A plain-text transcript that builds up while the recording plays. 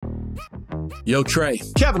Yo, Trey.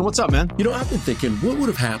 Kevin, what's up, man? You know, I've been thinking, what would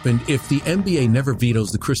have happened if the NBA never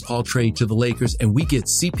vetoes the Chris Paul trade to the Lakers and we get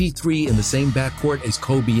CP3 in the same backcourt as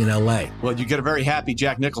Kobe in LA? Well, you get a very happy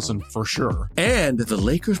Jack Nicholson for sure. And the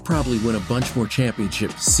Lakers probably win a bunch more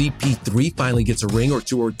championships. CP3 finally gets a ring or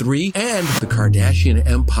 2 or 3, and the Kardashian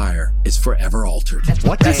empire is forever altered.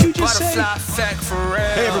 What did you just say?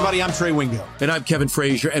 Hey, everybody, I'm Trey Wingo. And I'm Kevin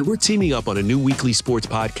Frazier, and we're teaming up on a new weekly sports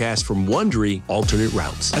podcast from Wondery, Alternate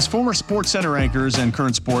Routes. As former SportsCenter anchors and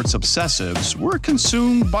current sports obsessives, we're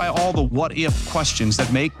consumed by all the what-if questions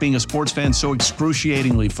that make being a sports fan so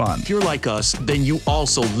excruciatingly fun. If you're like us, then you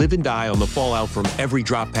also live and die on the fallout from every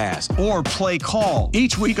drop pass. Or play call.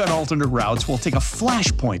 Each week on Alternate Routes, we'll take a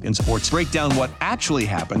flashpoint in sports, break down what actually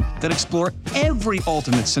happened, then explore every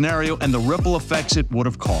alternate scenario and the ripple effects it would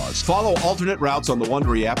have caused. Follow Alternate Routes on the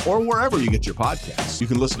Wondery app or wherever you get your podcasts. You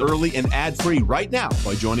can listen early and ad-free right now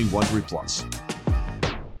by joining Wondery Plus.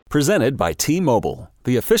 Presented by T-Mobile,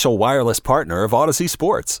 the official wireless partner of Odyssey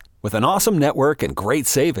Sports. With an awesome network and great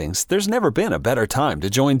savings, there's never been a better time to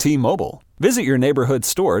join T-Mobile. Visit your neighborhood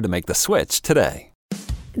store to make the switch today.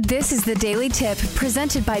 This is the Daily Tip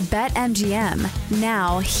presented by BetMGM.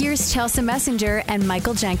 Now, here's Chelsea Messenger and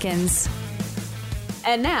Michael Jenkins.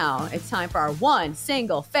 And now it's time for our one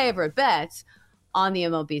single favorite bet on the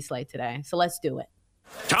MLB slate today. So let's do it.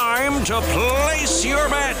 Time to place your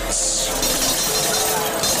bets.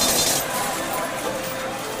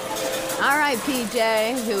 All right,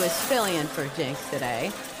 PJ, who is filling in for Jinx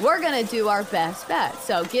today, we're going to do our best bet.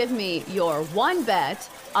 So give me your one bet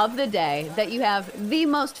of the day that you have the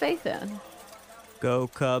most faith in. Go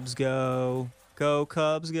Cubs, go. Go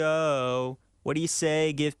Cubs, go. What do you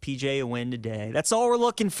say? Give PJ a win today. That's all we're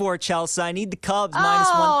looking for, Chelsea. I need the Cubs minus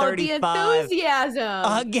 135. The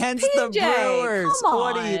enthusiasm. Against PJ, the Brewers. Come on.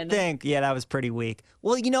 What do you think? Yeah, that was pretty weak.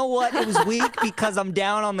 Well, you know what? It was weak because I'm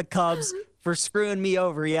down on the Cubs for screwing me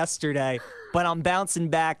over yesterday. But I'm bouncing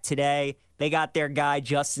back today. They got their guy,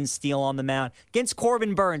 Justin Steele, on the mound. Against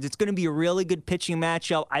Corbin Burns, it's going to be a really good pitching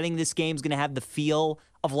matchup. I think this game's going to have the feel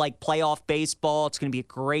of like playoff baseball. It's going to be a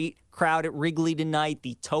great crowd at Wrigley tonight.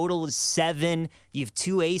 The total is 7. You have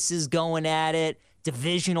 2 aces going at it.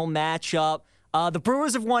 Divisional matchup. The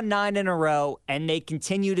Brewers have won 9 in a row, and they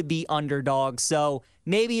continue to be underdogs. So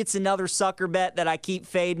maybe it's another sucker bet that I keep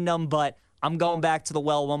fading them, but I'm going back to the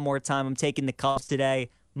well one more time. I'm taking the Cubs today,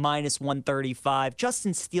 minus 135.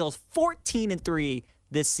 Justin Steele's 14-3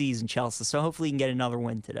 this season, Chelsea. So hopefully you can get another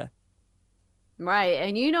win today. Right,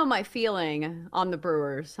 and you know my feeling on the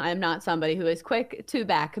Brewers. I am not somebody who is quick to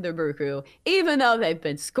back the Brew Crew, even though they've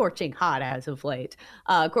been scorching hot as of late.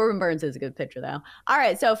 Corbin Burns is a good pitcher, though. All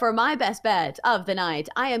right, so for my best bet of the night,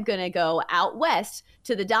 I am going to go out west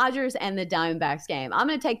to the Dodgers and the Diamondbacks game. I'm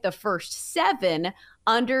going to take the first 7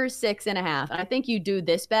 under 6.5. And I think you do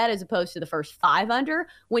this bet as opposed to the first 5 under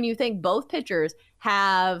when you think both pitchers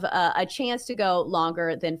have a chance to go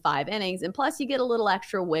longer than 5 innings. And plus, you get a little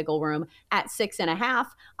extra wiggle room at 6.5.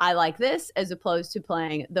 I like this as opposed to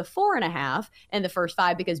playing the 4.5 in the first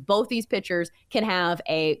 5 because both these pitchers can have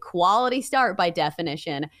a quality start by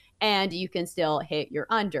definition, and you can still hit your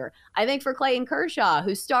under. I think for Clayton Kershaw,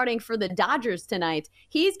 who's starting for the Dodgers tonight,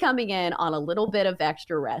 he's coming in on a little bit of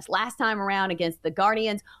extra rest. Last time around against the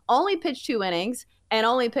Guardians, only pitched 2 innings and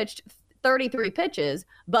only pitched 33 pitches,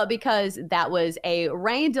 but because that was a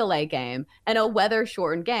rain delay game and a weather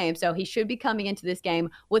shortened game, so he should be coming into this game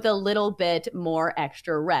with a little bit more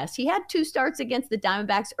extra rest. He had 2 starts against the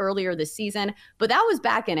Diamondbacks earlier this season, but that was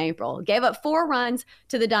back in April. Gave up 4 runs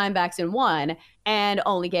to the Diamondbacks in 1 and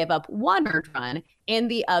only gave up 1 earned run in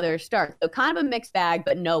the other start. So kind of a mixed bag,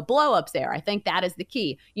 but no blow-ups there. I think that is the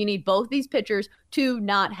key. You need both these pitchers to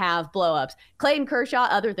not have blow-ups. Clayton Kershaw,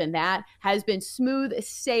 other than that, has been smooth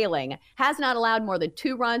sailing. Has not allowed more than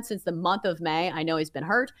 2 runs since the month of May. I know he's been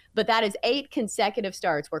hurt, but that is 8 consecutive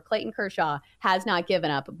starts where Clayton Kershaw has not given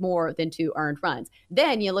up more than 2 earned runs.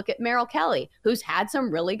 Then you look at Merrill Kelly, who's had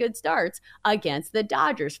some really good starts against the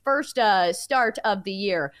Dodgers. First start of the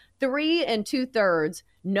year, 3 2/3,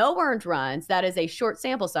 no earned runs. That is a short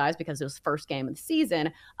sample size because it was the first game of the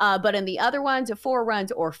season. But in the other ones, 4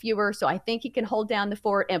 runs or fewer. So I think he can hold down the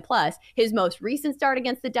fort. And plus, his most recent start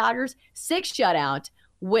against the Dodgers, 6 shutout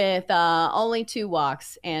with only 2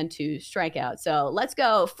 walks and 2 strikeouts. So let's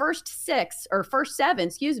go first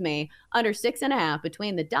 7, under 6.5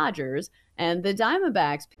 between the Dodgers and the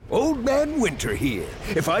Diamondbacks. Old Man Winter here.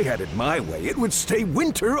 If I had it my way, it would stay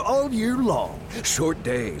winter all year long. Short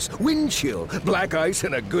days, wind chill, black ice,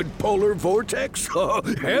 and a good polar vortex. Oh,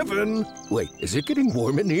 heaven. Wait, is it getting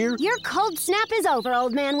warm in here? Your cold snap is over,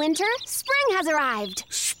 Old Man Winter. Spring has arrived.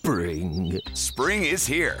 spring. Spring is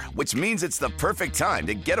here, which means it's the perfect time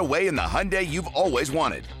to get away in the Hyundai you've always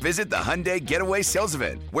wanted. Visit the Hyundai Getaway Sales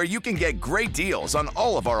Event, where you can get great deals on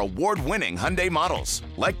all of our award-winning Hyundai models,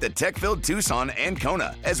 like the tech-filled Tucson and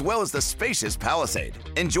Kona, as well as the spacious Palisade.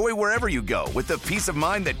 Enjoy wherever you go with the peace of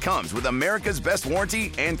mind that comes with America's best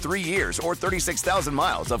warranty and 3 years or 36,000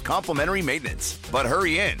 miles of complimentary maintenance. But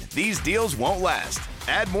hurry in, these deals won't last.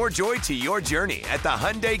 Add more joy to your journey at the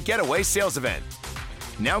Hyundai Getaway Sales Event.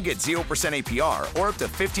 Now get 0% APR or up to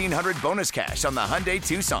 $1,500 bonus cash on the Hyundai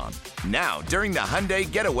Tucson. Now, during the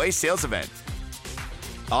Hyundai Getaway Sales Event.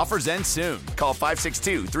 Offers end soon. Call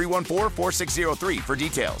 562-314-4603 for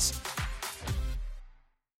details.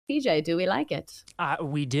 PJ, do we like it?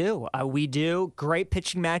 We do. We do. Great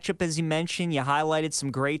pitching matchup, as you mentioned. You highlighted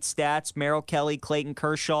some great stats. Merrill Kelly, Clayton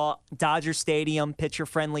Kershaw, Dodger Stadium,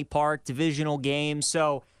 pitcher-friendly park, divisional game.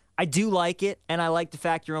 So I do like it, and I like the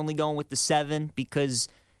fact you're only going with the 7 because,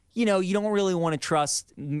 you don't really want to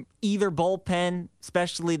trust either bullpen,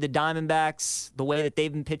 especially the Diamondbacks, the way that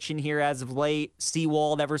they've been pitching here as of late.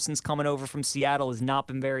 Seawald, ever since coming over from Seattle, has not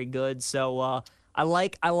been very good. So, I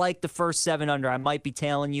like the first 7 under. I might be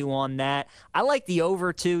tailing you on that. I like the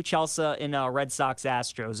over, too, Chelsea, in Red Sox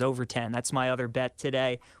Astros, over 10. That's my other bet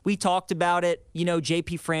today. We talked about it.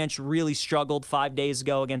 J.P. France really struggled 5 days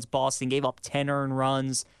ago against Boston, gave up 10 earned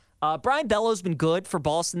runs. Brian Bellows been good for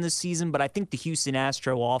Boston this season, but I think the Houston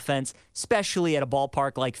Astro offense, especially at a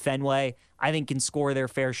ballpark like Fenway, I think can score their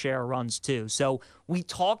fair share of runs too. So we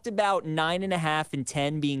talked about 9.5 and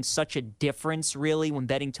 10 being such a difference, really, when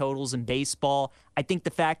betting totals in baseball. I think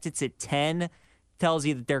the fact it's at 10 tells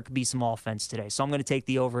you that there could be some offense today. So I'm going to take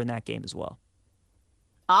the over in that game as well.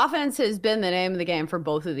 Offense has been the name of the game for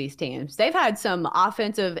both of these teams. They've had some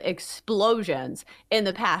offensive explosions in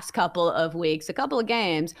the past couple of weeks, a couple of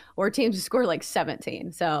games where teams scored like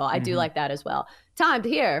 17. So I do like that as well. Time to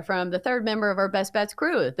hear from the third member of our Best Bets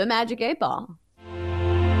crew, the Magic 8 Ball.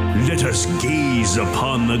 Let us gaze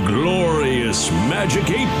upon the glorious Magic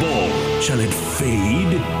 8 Ball. Shall it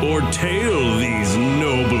fade or tail these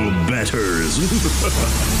noble betters?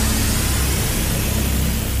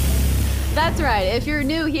 That's right. If you're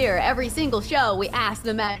new here, every single show, we ask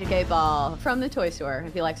the Magic 8 Ball from the toy store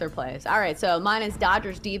if he likes our plays. All right, so mine is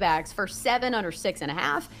Dodgers D-backs for 7 under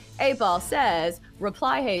 6.5. 8 Ball says,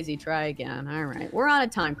 reply hazy, try again. All right, we're on a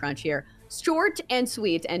time crunch here. Short and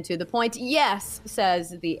sweet and to the point. Yes,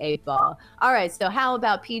 says the 8 Ball. All right, so how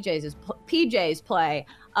about PJ's play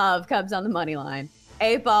of Cubs on the money line?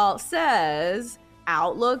 8 Ball says,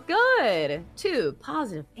 outlook good. 2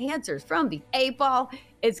 positive answers from the 8 Ball.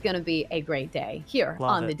 It's going to be a great day here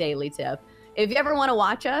on the Daily Tip. If you ever want to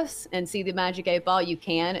watch us and see the Magic 8 Ball, you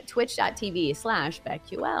can.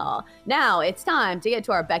 Twitch.tv/BetQL. Now it's time to get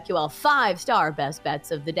to our BetQL 5-star best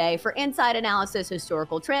bets of the day for inside analysis,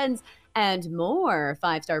 historical trends, and more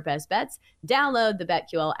 5-star best bets. Download the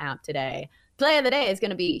BetQL app today. Play of the day is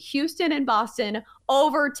going to be Houston and Boston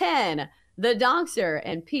over 10. The Donkster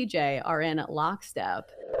and PJ are in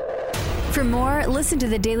lockstep. For more, listen to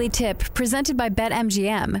the Daily Tip presented by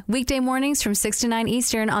BetMGM. Weekday mornings from 6 to 9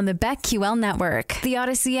 Eastern on the BetQL network, the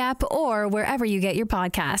Odyssey app, or wherever you get your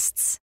podcasts.